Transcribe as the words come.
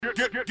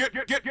Welcome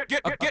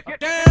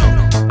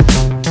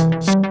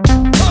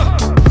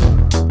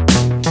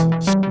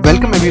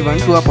everyone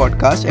to our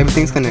podcast,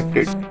 Everything's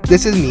Connected.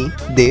 This is me,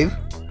 Dev.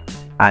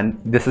 And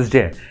this is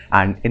Jay.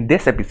 And in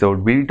this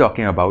episode, we'll be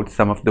talking about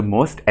some of the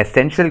most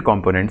essential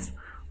components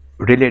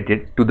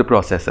related to the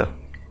processor.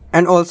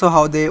 And also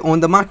how they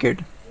own the market.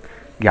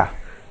 Yeah.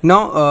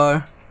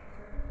 Now,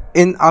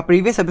 in our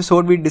previous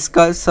episode, we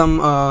discussed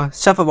some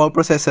stuff about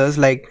processors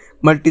like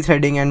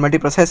multi-threading and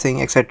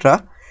multiprocessing,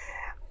 etc.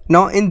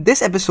 Now, in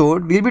this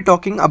episode, we'll be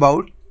talking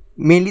about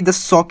mainly the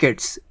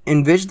sockets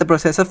in which the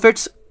processor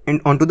fits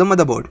onto the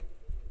motherboard.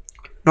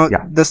 Now,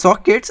 the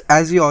sockets,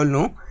 as we all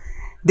know,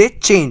 they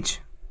change.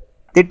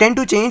 They tend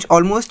to change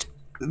almost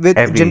with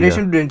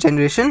generation to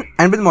generation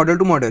and with model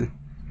to model.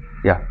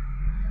 Yeah.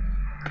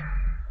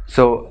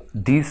 So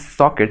these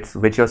sockets,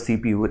 which your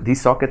CPU,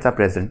 these sockets are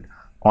present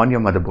on your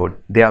motherboard.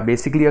 They are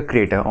basically a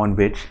crater on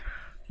which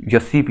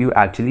your CPU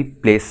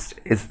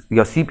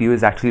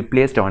is actually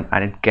placed on,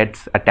 and it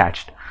gets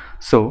attached.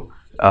 So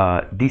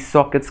these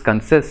sockets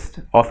consist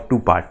of two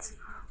parts.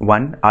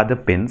 One are the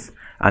pins,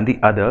 and the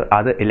other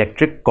are the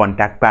electric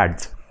contact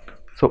pads.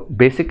 So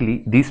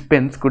basically, these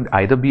pins could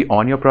either be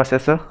on your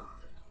processor,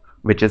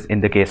 which is in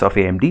the case of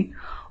AMD,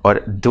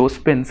 or those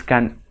pins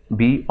can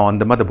be on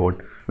the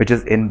motherboard, which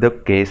is in the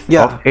case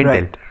of Intel.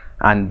 Right.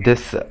 And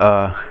this,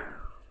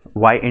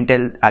 why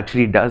Intel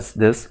actually does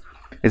this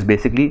is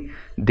basically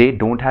they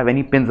don't have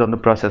any pins on the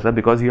processor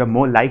because you are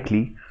more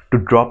likely to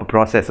drop a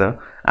processor,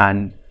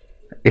 and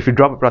if you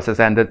drop a processor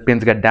and the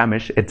pins get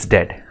damaged, it's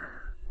dead.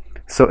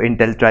 So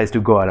Intel tries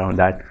to go around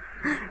that.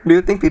 Do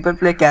you think people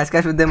play cash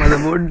with their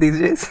motherboard these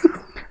days?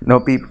 No,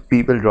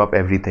 people drop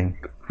everything.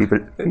 People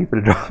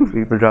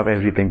drop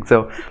everything.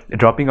 So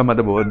dropping a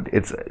motherboard,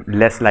 it's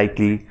less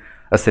likely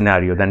a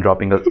scenario than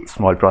dropping a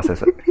small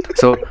processor.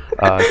 So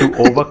to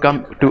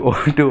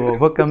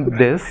overcome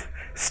this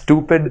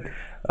stupid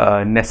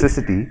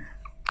necessity,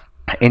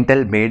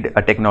 Intel made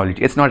a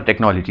technology. It's not a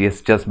technology.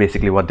 It's just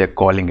basically what they're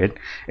calling it.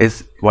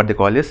 Is what they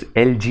call is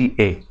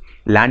LGA.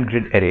 Land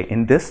grid array.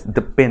 In this,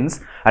 the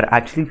pins are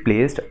actually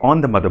placed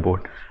on the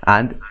motherboard,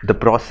 and the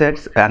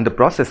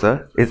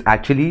processor is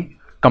actually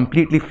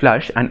completely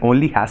flush and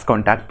only has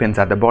contact pins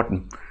at the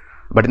bottom.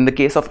 But in the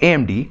case of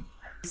AMD,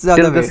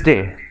 till this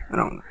day,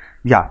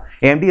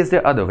 AMD is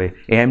the other way.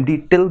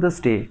 AMD till this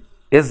day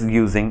is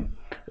using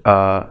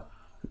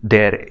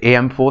their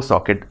AM4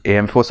 socket.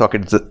 AM4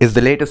 socket is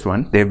the latest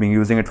one. They've been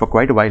using it for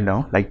quite a while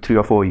now, like 3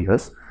 or 4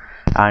 years,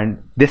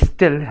 and they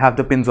still have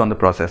the pins on the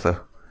processor.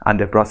 And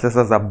their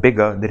processors are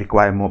bigger, they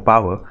require more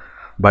power,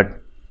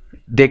 but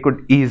they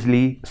could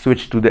easily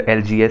switch to the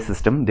LGA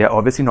system. They're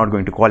obviously not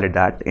going to call it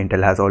that.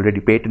 Intel has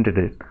already patented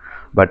it,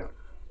 but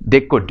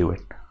they could do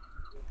it.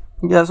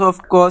 Yeah, so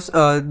of course,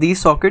 these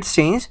sockets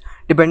change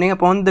depending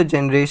upon the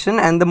generation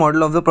and the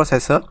model of the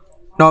processor.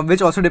 Now,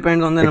 which also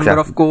depends on the number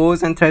of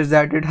cores and threads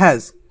that it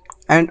has.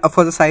 And of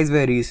course, the size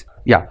varies.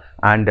 Yeah,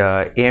 and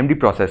AMD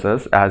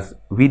processors, as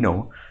we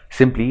know,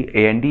 simply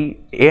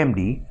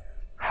AMD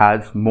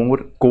has more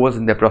cores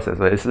in their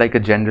processor. It's like a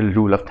general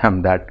rule of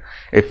thumb that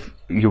if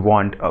you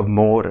want a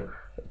more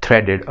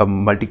threaded, a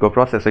multi-core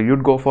processor,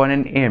 you'd go for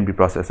an AMD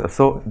processor.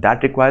 So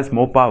that requires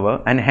more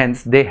power, and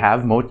hence they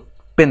have more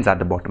pins at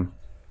the bottom.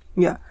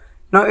 Yeah.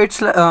 Now it's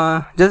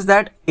just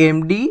that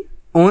AMD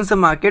owns the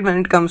market when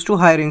it comes to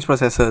high range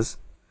processors,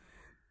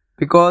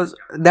 because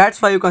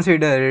that's why you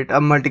consider it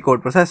a multi-core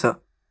processor.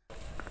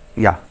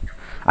 Yeah,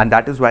 and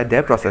that is why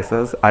their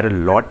processors are a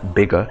lot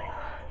bigger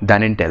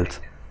than Intel's.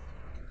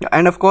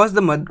 And of course,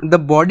 the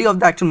body of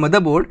the actual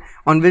motherboard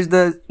on which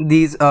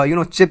these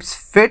chips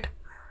fit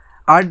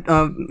are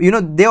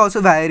they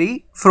also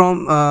vary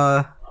from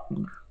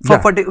for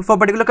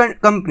particular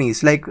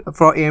companies. Like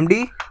for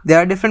AMD, there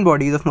are different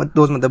bodies of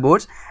those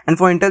motherboards, and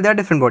for Intel there are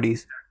different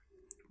bodies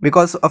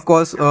because of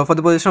course for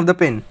the position of the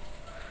pin.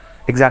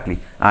 Exactly,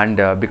 and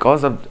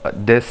because of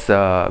this,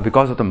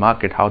 because of the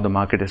market, how the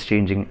market is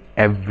changing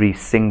every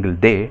single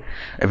day,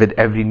 with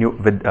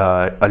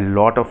a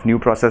lot of new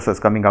processors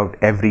coming out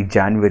every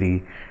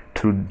January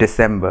through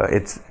December.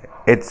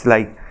 It's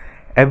like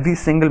every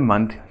single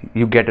month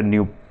you get a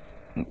new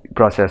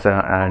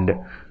processor, and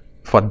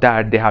for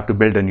that they have to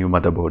build a new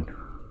motherboard,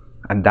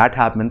 and that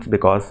happens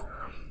because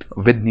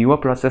with newer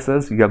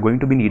processors you are going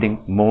to be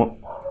needing more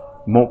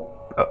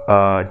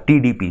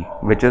TDP,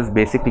 which is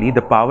basically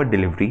the power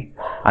delivery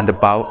and the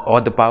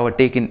power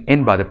taken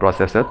in by the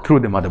processor through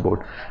the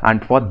motherboard.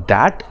 And for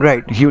that,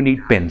 you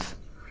need pins.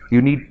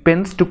 You need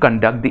pins to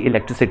conduct the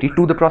electricity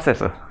to the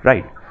processor,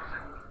 right?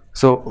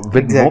 So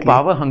with more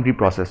power hungry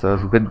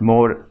processors, with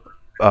more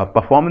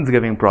performance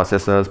giving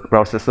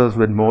processors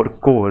with more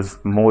cores,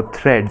 more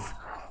threads,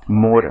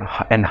 more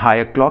and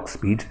higher clock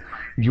speeds,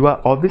 you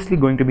are obviously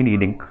going to be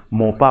needing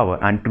more power,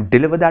 and to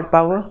deliver that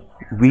power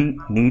we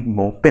need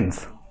more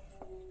pins.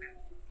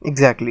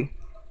 Exactly.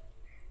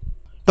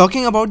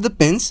 Talking about the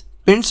pins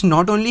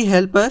not only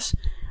help us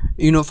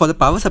for the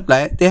power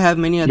supply, they have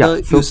many other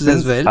uses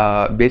as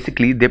well.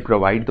 Basically, they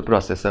provide the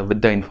processor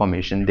with the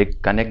information. They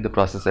connect the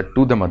processor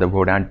to the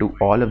motherboard and to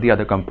all of the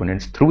other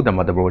components through the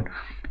motherboard.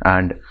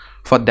 And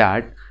for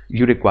that,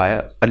 you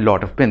require a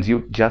lot of pins.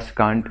 You just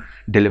can't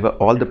deliver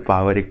all the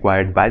power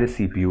required by the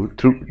CPU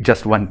through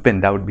just one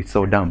pin. That would be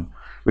so dumb,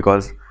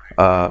 because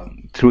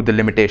through the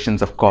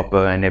limitations of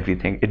copper and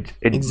everything,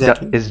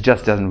 it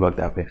just doesn't work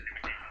that way.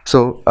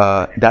 So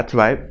that's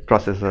why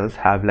processors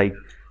have like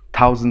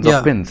thousands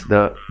of pins.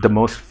 The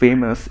most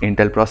famous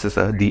Intel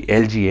processor, the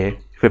LGA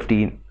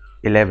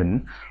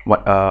 1511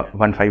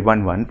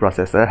 1511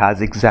 processor,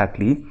 has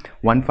exactly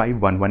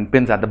 1511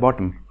 pins at the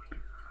bottom.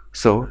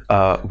 So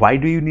why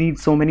do you need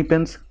so many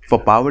pins? For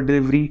power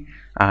delivery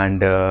and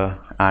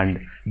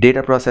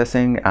data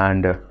processing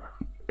and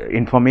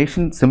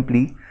information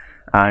simply.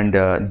 And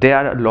there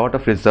are a lot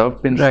of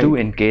reserve pins too,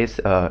 in case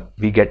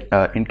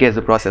in case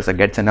the processor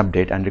gets an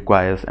update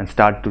and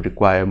start to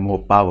require more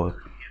power,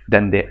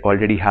 then they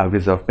already have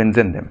reserve pins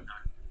in them.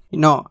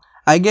 Now,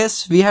 I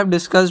guess we have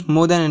discussed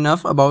more than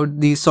enough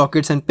about these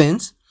sockets and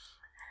pins.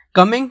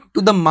 Coming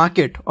to the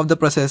market of the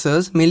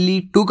processors,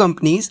 mainly two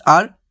companies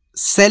are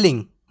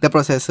selling the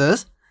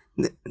processors,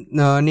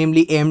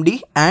 namely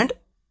AMD and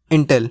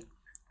Intel.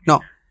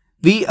 Now,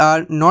 we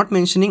are not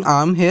mentioning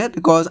ARM here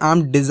because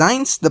ARM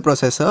designs the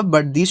processor,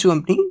 but these two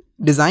companies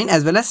design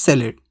as well as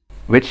sell it.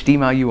 Which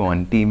team are you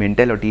on? Team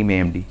Intel or Team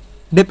AMD?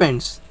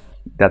 Depends.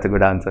 That's a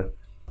good answer.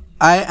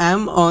 I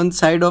am on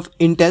side of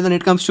Intel when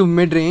it comes to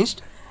mid-range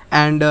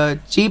and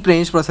cheap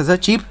range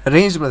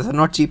processors,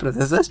 not cheap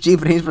processors,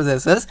 cheap range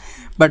processors.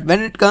 But when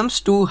it comes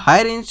to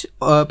high range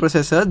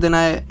processors, then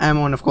I am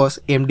on, of course,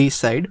 AMD's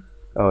side.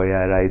 Oh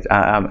yeah, right.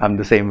 I'm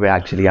the same way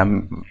actually.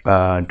 I'm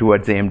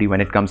towards AMD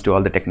when it comes to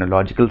all the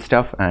technological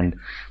stuff, and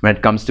when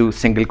it comes to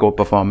single core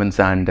performance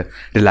and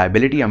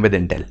reliability, I'm with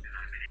Intel.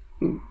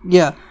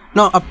 Yeah.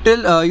 Now up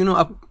till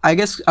I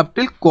guess up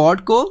till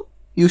quad core,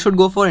 you should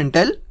go for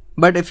Intel.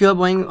 But if you are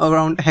going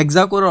around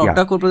hexa core or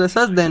octa core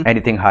processors, then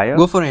anything higher,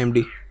 go for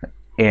AMD.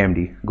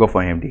 Go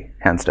for AMD,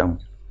 hands down.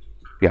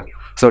 Yeah.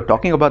 So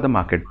talking about the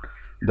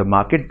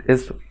market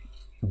is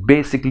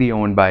basically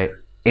owned by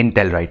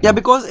Intel right now. Yeah,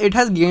 because it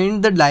has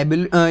gained the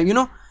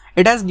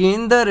it has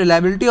gained the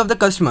reliability of the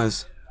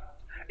customers.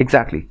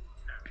 Exactly.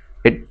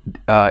 It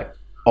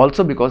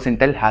also because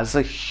Intel has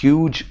a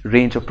huge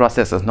range of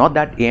processors. Not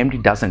that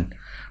AMD doesn't,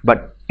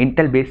 but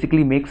Intel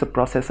basically makes a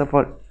processor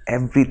for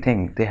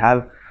everything. They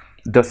have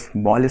the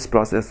smallest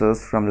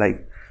processors from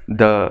like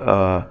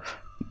the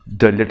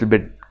little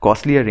bit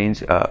costlier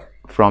range,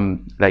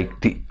 from like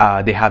they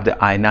have the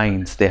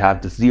i9s, they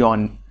have the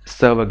Xeon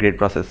server grade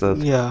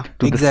processors,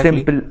 to the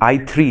simple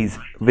i3s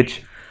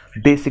which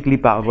basically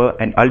power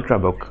an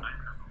ultrabook.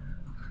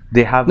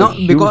 They have a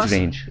huge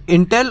range.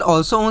 Intel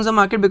also owns the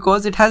market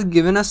because it has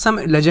given us some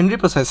legendary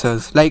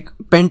processors like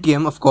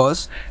Pentium, of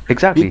course.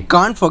 Exactly. We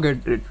can't forget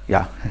it.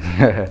 Yeah.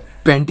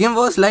 Pentium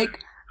was like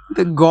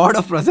the god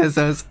of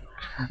processors.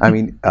 I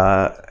mean,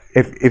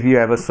 if you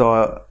ever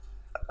saw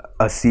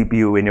a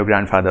CPU in your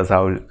grandfather's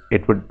house,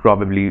 it would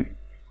probably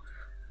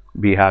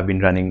have been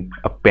running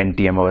a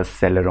Pentium or a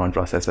Celeron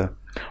processor.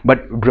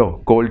 But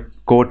bro, Core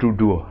 2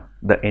 Duo,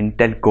 the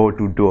Intel Core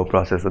 2 Duo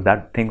processor,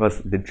 that thing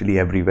was literally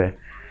everywhere.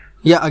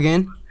 Yeah,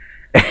 again.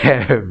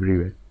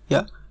 Everywhere.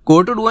 Yeah.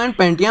 Core 2 Duo and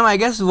Pentium, I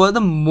guess, were the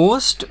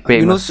most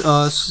famous,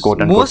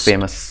 quote-unquote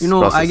famous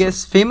processor. I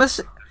guess famous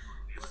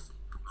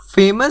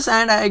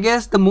and I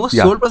guess the most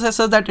sold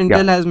processors that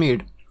Intel has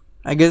made.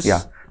 I guess.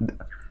 Yeah.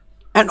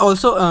 And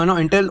also,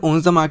 Intel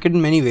owns the market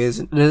in many ways.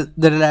 The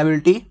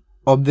reliability,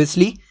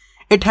 obviously.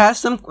 It has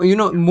some,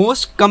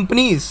 most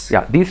companies.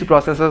 Yeah, these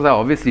processors are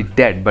obviously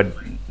dead, but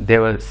they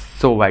were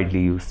so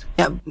widely used.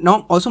 Yeah,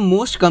 now also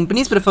most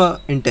companies prefer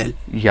Intel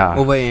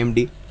over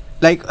AMD.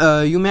 Like,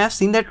 you may have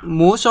seen that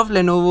most of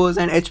Lenovo's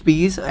and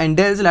HP's and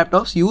Dell's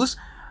laptops use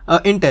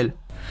Intel.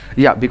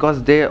 Yeah,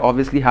 because they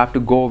obviously have to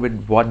go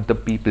with what the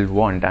people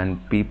want,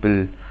 and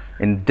people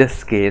in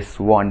this case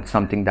want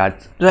something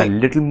that's a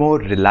little more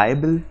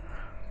reliable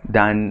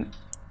than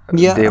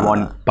they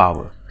want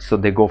power. So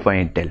they go for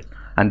Intel.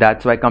 And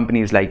that's why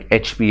companies like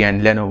HP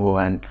and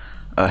Lenovo and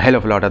a hell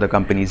of a lot of other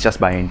companies just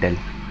buy Intel.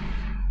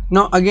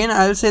 Now again,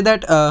 I'll say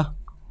that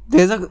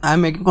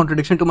I'm making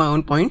contradiction to my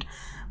own point,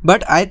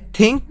 but I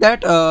think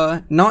that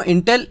now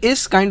Intel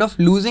is kind of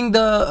losing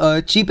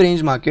the cheap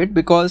range market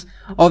because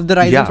of the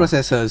Ryzen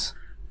processors.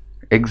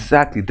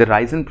 Exactly, the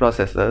Ryzen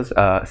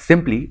processors,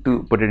 simply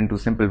to put it into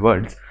simple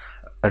words,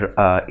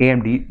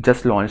 AMD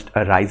just launched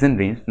a Ryzen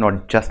range,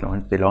 not just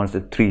launched, they launched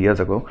it 3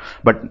 years ago,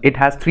 but it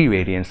has 3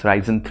 variants,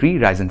 Ryzen 3,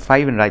 Ryzen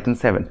 5 and Ryzen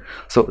 7.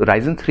 So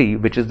Ryzen 3,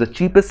 which is the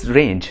cheapest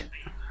range,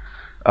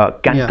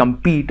 can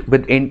compete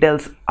with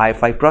Intel's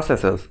i5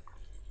 processors.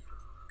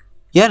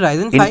 Yeah,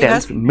 Ryzen 5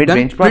 has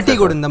done pretty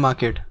good in the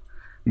market.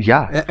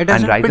 Yeah, and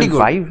Ryzen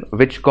 5,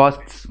 which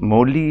costs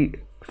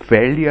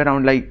fairly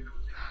around like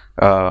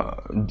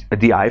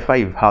the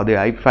i5, how the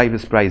i5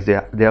 is priced,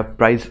 they are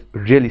priced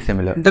really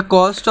similar. The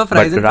cost of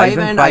Ryzen 5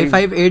 and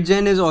i5 8th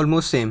gen is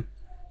almost same.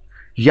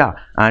 Yeah,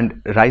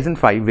 and Ryzen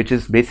 5, which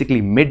is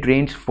basically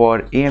mid-range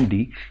for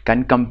AMD,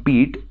 can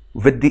compete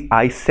with the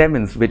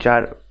i7s, which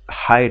are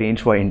high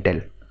range for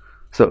Intel.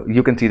 So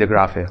you can see the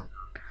graph here.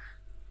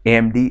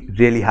 AMD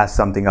really has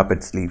something up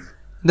its sleeve.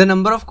 The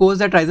number of cores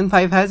that Ryzen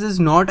 5 has is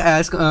not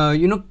as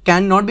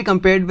cannot be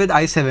compared with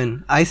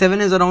i7. i7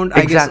 is around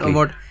Exactly. I guess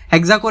what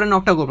hexa-core and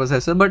octa-core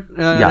processor, but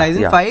Yeah,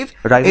 Ryzen yeah. 5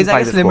 Ryzen is I 5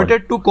 guess is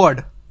limited to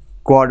quad.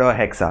 Quad or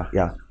Hexa,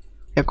 yeah.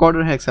 Yeah, quad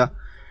or hexa.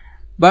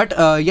 But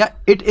yeah,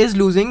 it is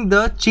losing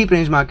the cheap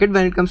range market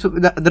when it comes to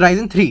the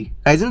Ryzen 3.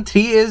 Ryzen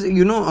 3 is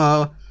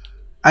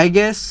I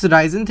guess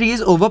Ryzen 3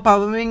 is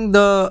overpowering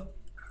the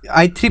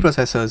i3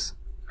 processors.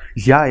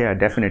 Yeah,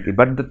 definitely.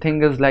 But the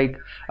thing is, like,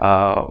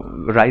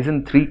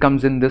 Ryzen 3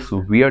 comes in this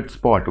weird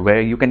spot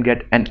where you can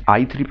get an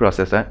i3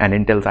 processor, an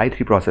Intel's i3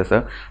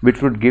 processor,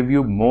 which would give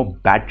you more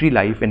battery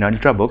life in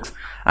ultrabooks.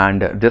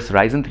 And this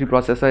Ryzen 3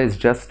 processor is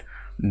just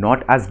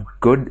not as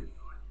good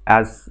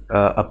as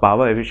a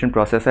power efficient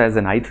processor as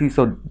an i3.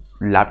 So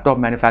laptop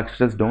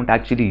manufacturers don't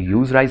actually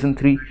use Ryzen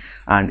 3.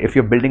 And if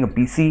you're building a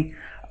PC,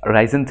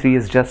 Ryzen 3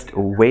 is just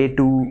way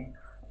too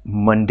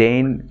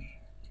mundane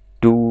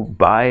to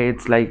buy.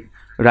 It's like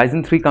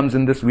Ryzen 3 comes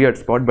in this weird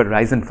spot, but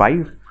Ryzen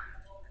 5,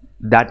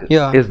 that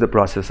Yeah. is the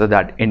processor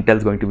that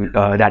Intel's going to be,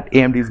 that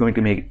AMD is going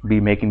to be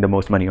making the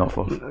most money off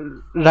of.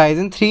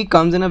 Ryzen 3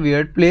 comes in a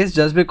weird place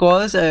just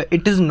because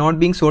it is not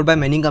being sold by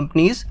many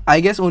companies. I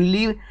guess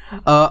only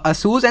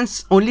Asus and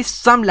only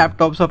some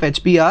laptops of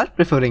HP are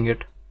preferring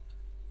it.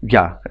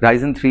 Yeah,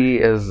 Ryzen 3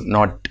 is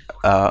not.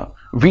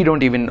 We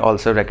don't even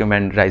also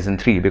recommend Ryzen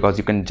 3 because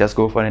you can just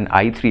go for an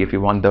i3 if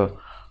you want the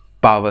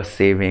power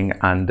saving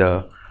and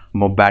the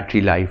more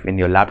battery life in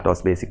your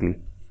laptops. Basically,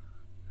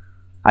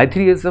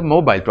 i3 is a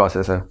mobile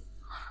processor.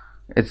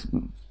 It's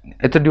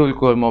a dual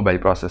core mobile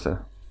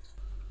processor.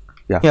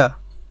 Yeah,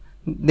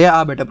 there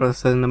are better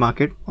processors in the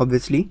market,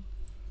 obviously.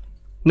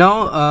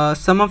 Now,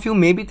 some of you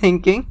may be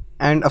thinking,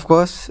 and of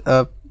course,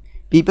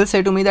 people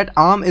say to me that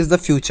ARM is the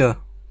future.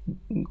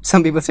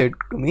 Some people say it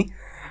to me,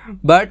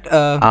 but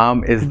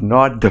ARM is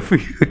not the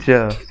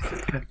future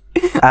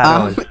at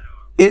all. ARM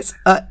is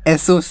a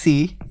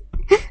SoC,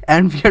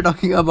 and we are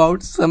talking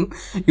about some,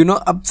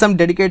 some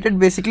dedicated,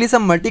 basically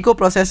some multi-core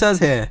processors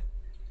here.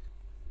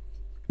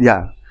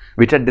 Yeah,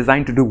 which are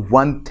designed to do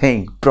one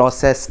thing: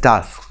 process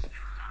tasks.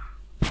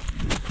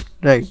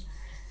 Right.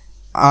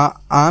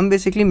 ARM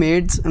basically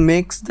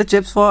makes the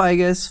chips for, I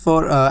guess,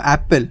 for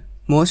Apple.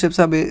 Most chips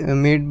are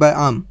made by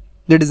ARM.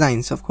 The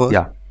designs, of course.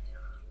 Yeah.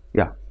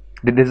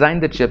 They design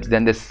the chips,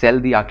 then they sell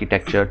the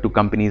architecture to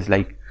companies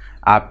like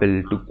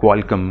Apple, to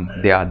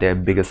Qualcomm. They are their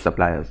biggest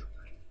suppliers.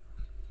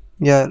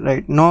 Yeah,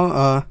 right.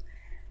 Now,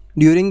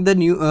 during the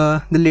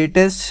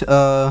latest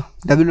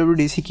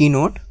WWDC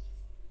keynote,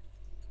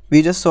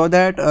 we just saw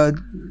that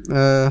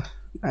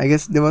I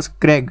guess there was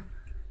Craig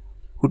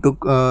who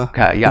took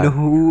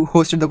who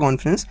hosted the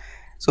conference.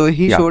 So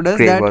he showed us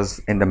Craig that was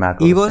in the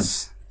Mac. he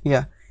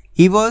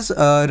was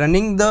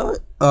running the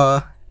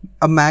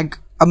a Mac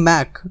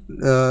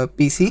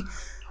PC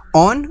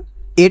on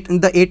the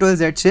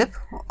A12Z chip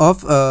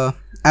of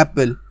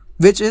Apple,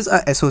 which is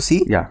a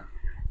SoC. Yeah.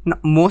 Now,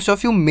 most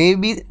of you may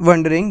be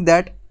wondering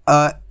that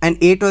an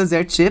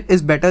A12Z chip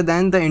is better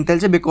than the Intel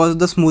chip because of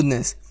the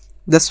smoothness.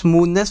 The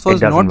smoothness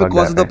was not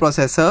because of the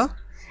processor,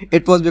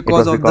 it was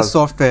because of the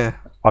software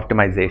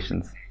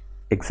optimizations.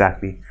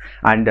 Exactly.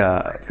 And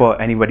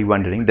for anybody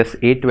wondering, this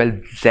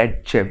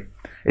A12Z chip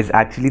is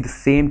actually the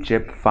same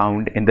chip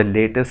found in the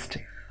latest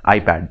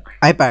iPad.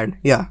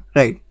 Yeah,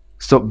 right.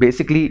 So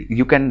basically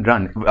you can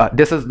run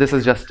this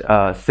is just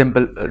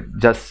simple,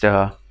 just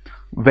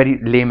very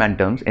layman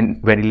terms.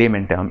 In very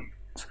layman terms,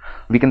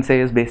 we can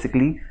say is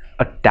basically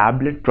a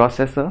tablet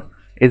processor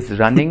is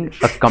running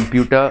a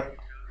computer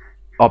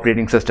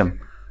operating system,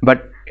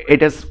 but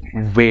it is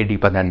way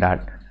deeper than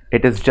that.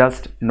 It is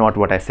just not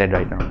what I said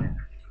right now.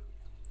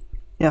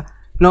 Yeah.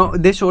 Now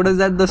they showed us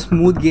that the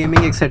smooth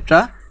gaming,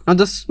 etc. Now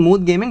the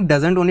smooth gaming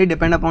doesn't only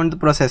depend upon the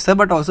processor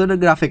but also the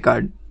graphic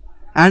card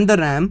and the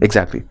RAM.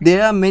 Exactly.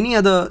 There are many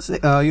other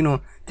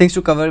things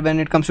to cover when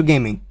it comes to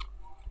gaming.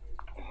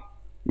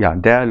 Yeah,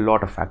 there are a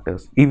lot of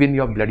factors. Even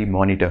your bloody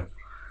monitor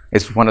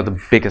is one of the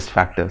biggest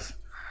factors.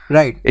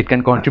 Right. It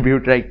can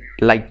contribute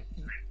like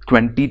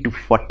 20 to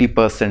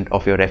 40%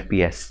 of your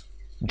FPS,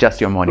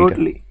 just your monitor.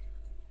 Totally.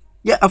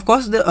 Yeah, of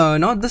course.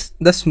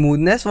 The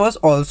smoothness was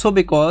also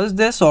because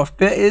the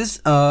software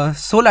is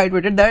so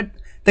lightweighted that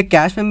the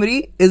cache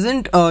memory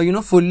isn't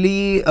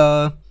fully.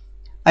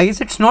 I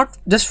guess it's not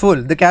just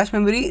full. The cache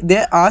memory,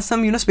 there are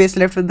some space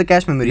left with the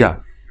cache memory. Yeah.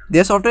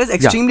 Their software is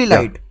extremely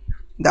light.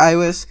 The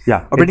iOS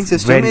operating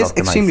system is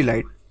extremely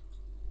light.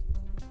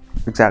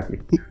 Exactly.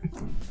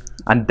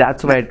 And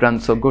that's why it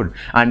runs so good.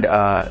 And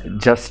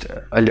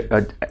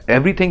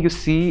everything you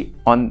see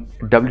on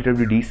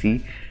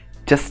WWDC,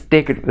 just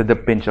take it with a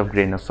pinch of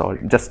grain of salt.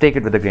 Just take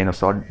it with a grain of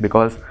salt,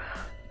 because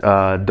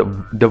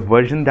the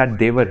version that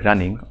they were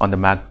running on the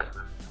Mac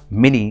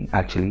Mini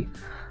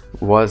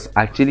was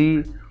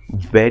actually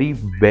very,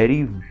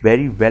 very,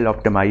 very well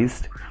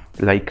optimized,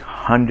 like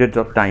hundreds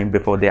of times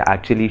before they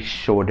actually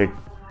showed it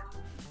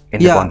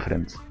in the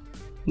conference.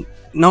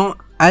 Now,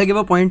 I'll give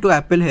a point to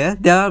Apple here.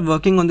 They are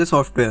working on the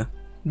software.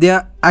 They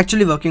are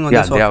actually working on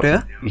the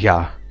software.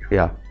 Yeah.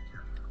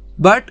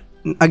 But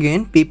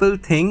again, people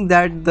think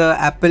that the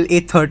Apple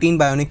A13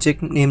 Bionic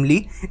chip,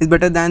 namely, is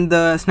better than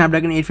the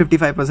Snapdragon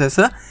 855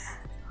 processor.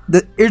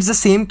 It's the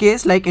same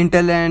case like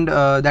Intel and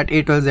that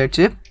A12Z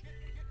chip.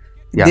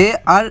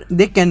 Yeah.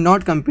 They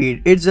cannot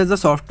compete. It's just the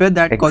software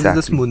that causes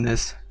the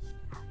smoothness.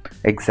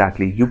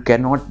 Exactly.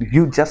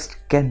 You just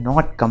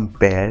cannot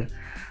compare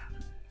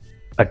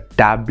a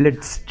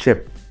tablet's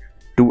chip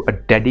to a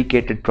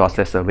dedicated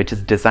processor which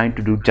is designed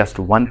to do just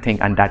one thing,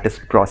 and that is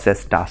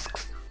process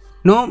tasks.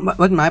 No,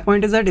 but my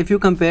point is that if you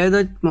compare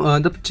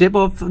the chip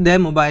of their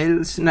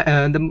mobiles,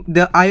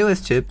 the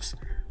iOS chips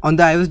on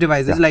the iOS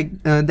devices like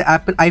the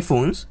Apple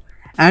iPhones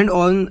and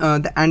on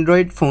the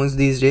Android phones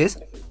these days,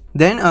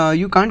 then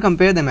you can't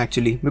compare them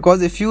actually,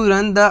 because if you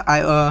run the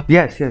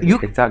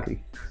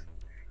Exactly.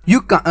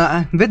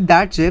 With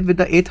that chip, with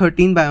the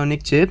A13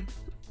 Bionic chip,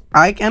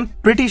 I am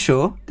pretty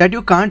sure that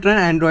you can't run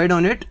Android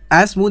on it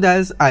as smooth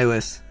as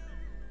iOS.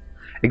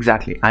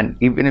 Exactly. And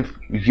even if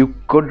you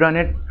could run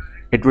it,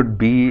 it would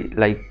be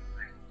like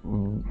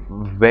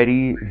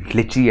very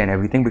glitchy and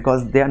everything,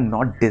 because they are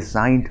not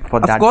designed for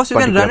that. Of course you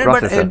can run it,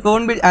 processor. but it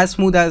won't be as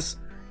smooth as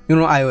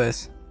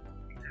iOS,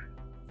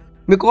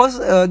 because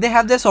they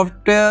have their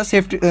software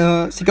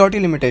security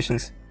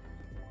limitations.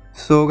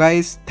 So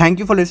guys, thank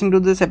you for listening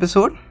to this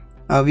episode.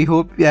 We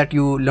hope that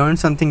you learned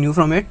something new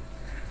from it,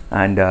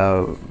 and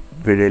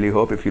we really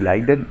hope if you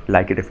liked it,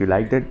 like it if you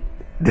liked it,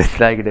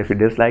 dislike it if you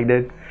disliked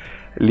it,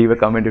 leave a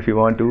comment if you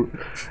want to,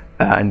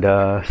 and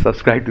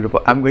subscribe to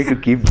the I'm going to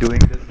keep doing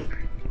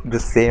the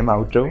same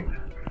outro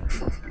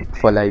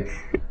for like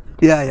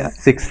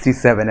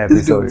 67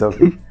 episodes.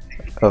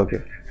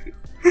 Okay,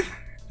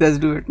 let's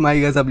do it. My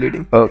ears are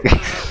bleeding.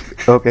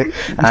 Okay.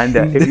 And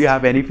if you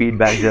have any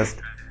feedback,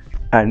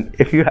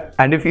 if you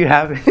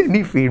have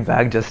any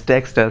feedback, just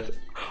text us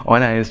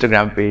on our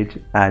Instagram page,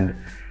 and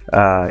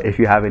if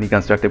you have any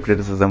constructive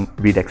criticism,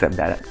 we'd accept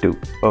that too.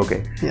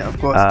 Okay. Yeah, of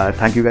course.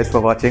 Thank you guys for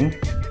watching,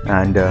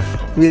 and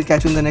we'll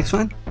catch you in the next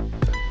one.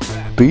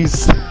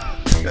 Peace.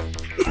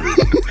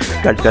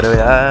 Cut karo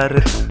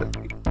yaar.